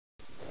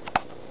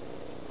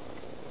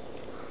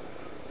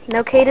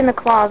No Cate in the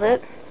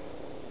closet.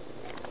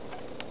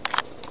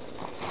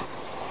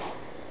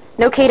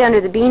 No Cate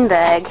under the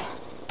beanbag.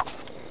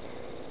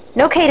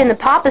 No Cate in the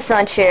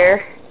Papa-san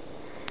chair.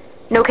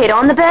 No Cate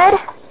on the bed.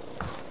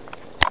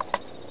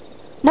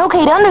 No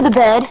Cate under the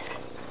bed.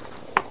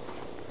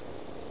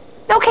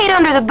 No Cate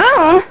under the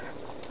boon.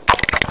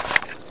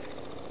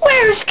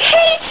 Where's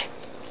Cate?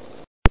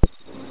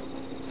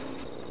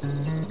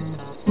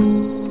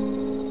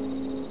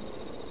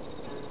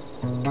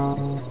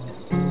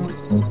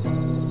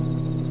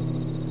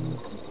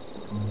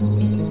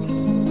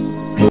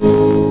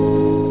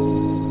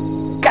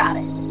 Got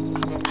it.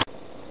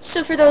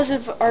 So for those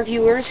of our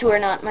viewers who are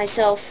not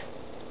myself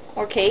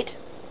or Cate,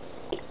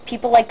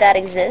 people like that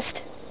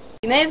exist.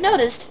 You may have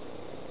noticed,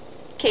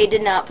 Cate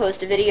did not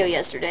post a video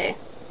yesterday.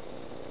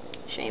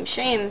 Shame,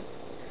 shame.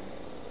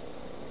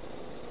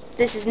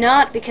 This is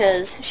not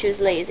because she was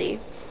lazy.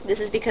 This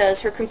is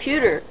because her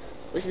computer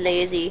was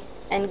lazy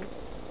and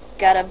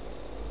got a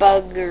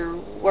bug or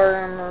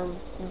worm or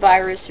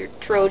virus or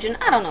Trojan.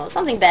 I don't know,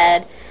 something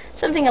bad.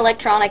 Something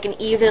electronic and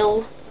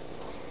evil.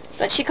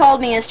 But she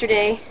called me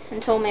yesterday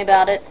and told me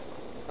about it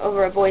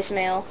over a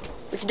voicemail,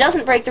 which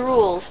doesn't break the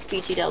rules,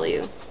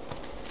 BTW.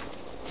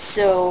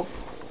 So,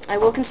 I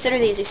will consider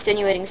these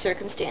extenuating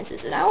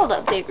circumstances, and I will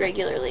update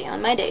regularly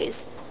on my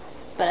days.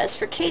 But as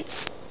for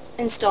Cate's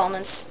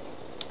installments,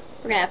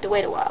 we're going to have to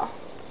wait a while.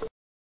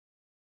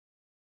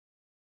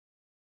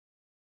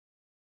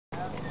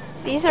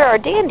 These are our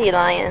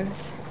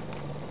dandelions.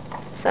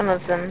 Some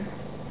of them.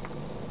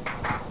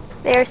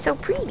 They are so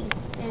pretty.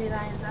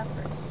 Dandelions up.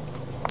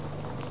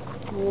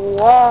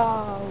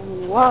 Wow,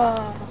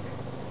 wow.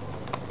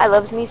 I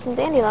love me some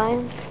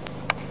dandelions.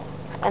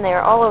 And they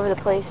are all over the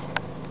place.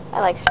 I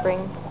like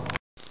spring.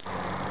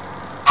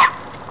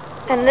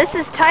 And this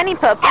is Tiny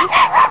Puppy,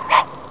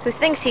 who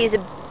thinks he's a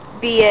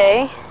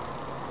BA.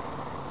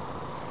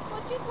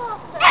 What you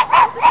talking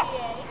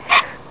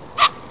about?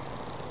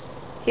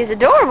 He's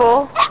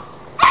adorable,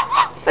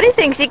 but he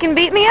thinks he can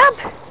beat me up.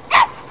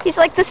 He's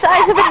like the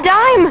size of a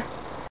dime.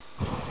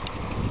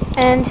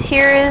 And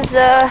here is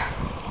a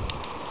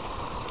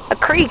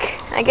creek,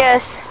 I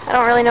guess. I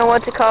don't really know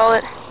what to call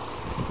it.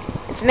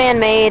 It's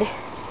man-made.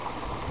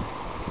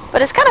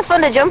 But it's kind of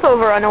fun to jump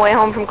over on the way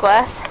home from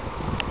class.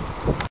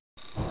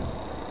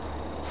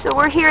 So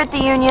we're here at the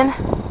Union.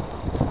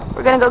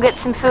 We're gonna go get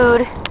some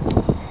food.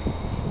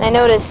 And I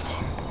noticed,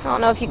 I don't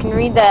know if you can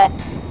read that,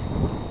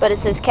 but it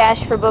says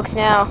cash for books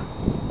now.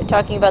 They're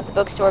talking about the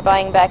bookstore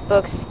buying back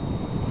books.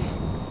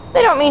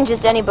 They don't mean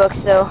just any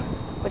books though,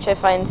 which I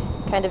find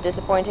kind of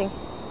disappointing.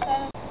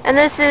 And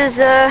this is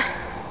a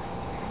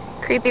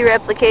creepy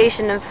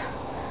replication of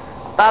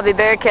Bobby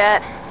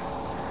Bearcat.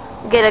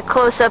 Get a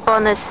close-up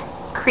on this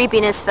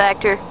creepiness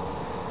factor.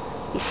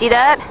 You see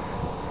that?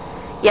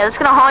 Yeah, that's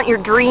gonna haunt your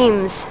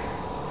dreams.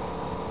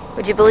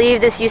 Would you believe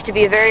this used to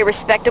be a very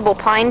respectable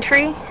pine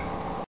tree?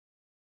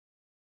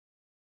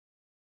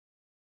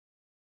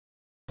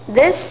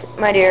 This,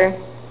 my dear,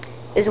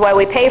 is why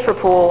we pay for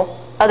pool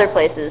other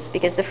places,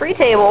 because the free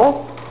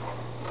table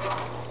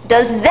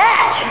does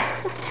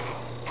that!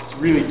 It's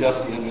really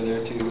dusty under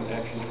there too,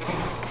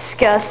 actually.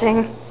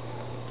 Disgusting.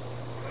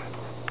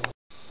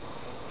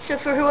 So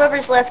for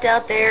whoever's left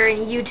out there in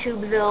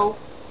YouTubeville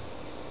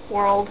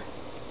world,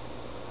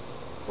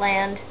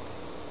 land,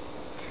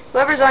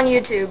 whoever's on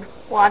YouTube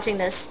watching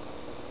this,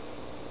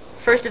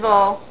 first of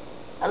all,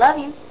 I love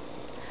you.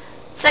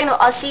 Second of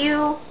all, I'll see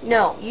you,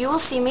 no, you will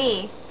see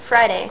me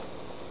Friday.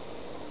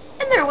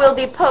 And there will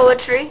be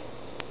poetry.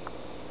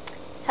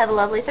 Have a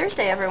lovely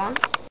Thursday, everyone.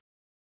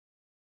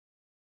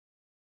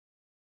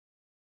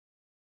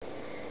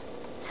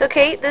 So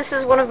Cate, this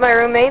is one of my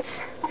roommates.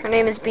 Her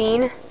name is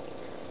Bean.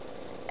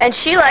 And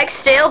she likes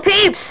stale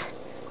peeps.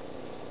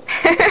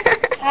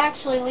 I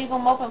actually leave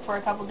them open for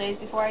a couple days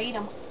before I eat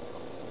them.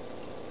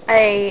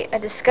 I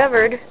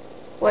discovered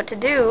what to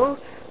do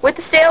with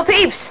the stale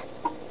peeps.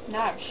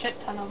 Now I have a shit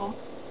ton of them.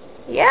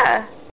 Yeah.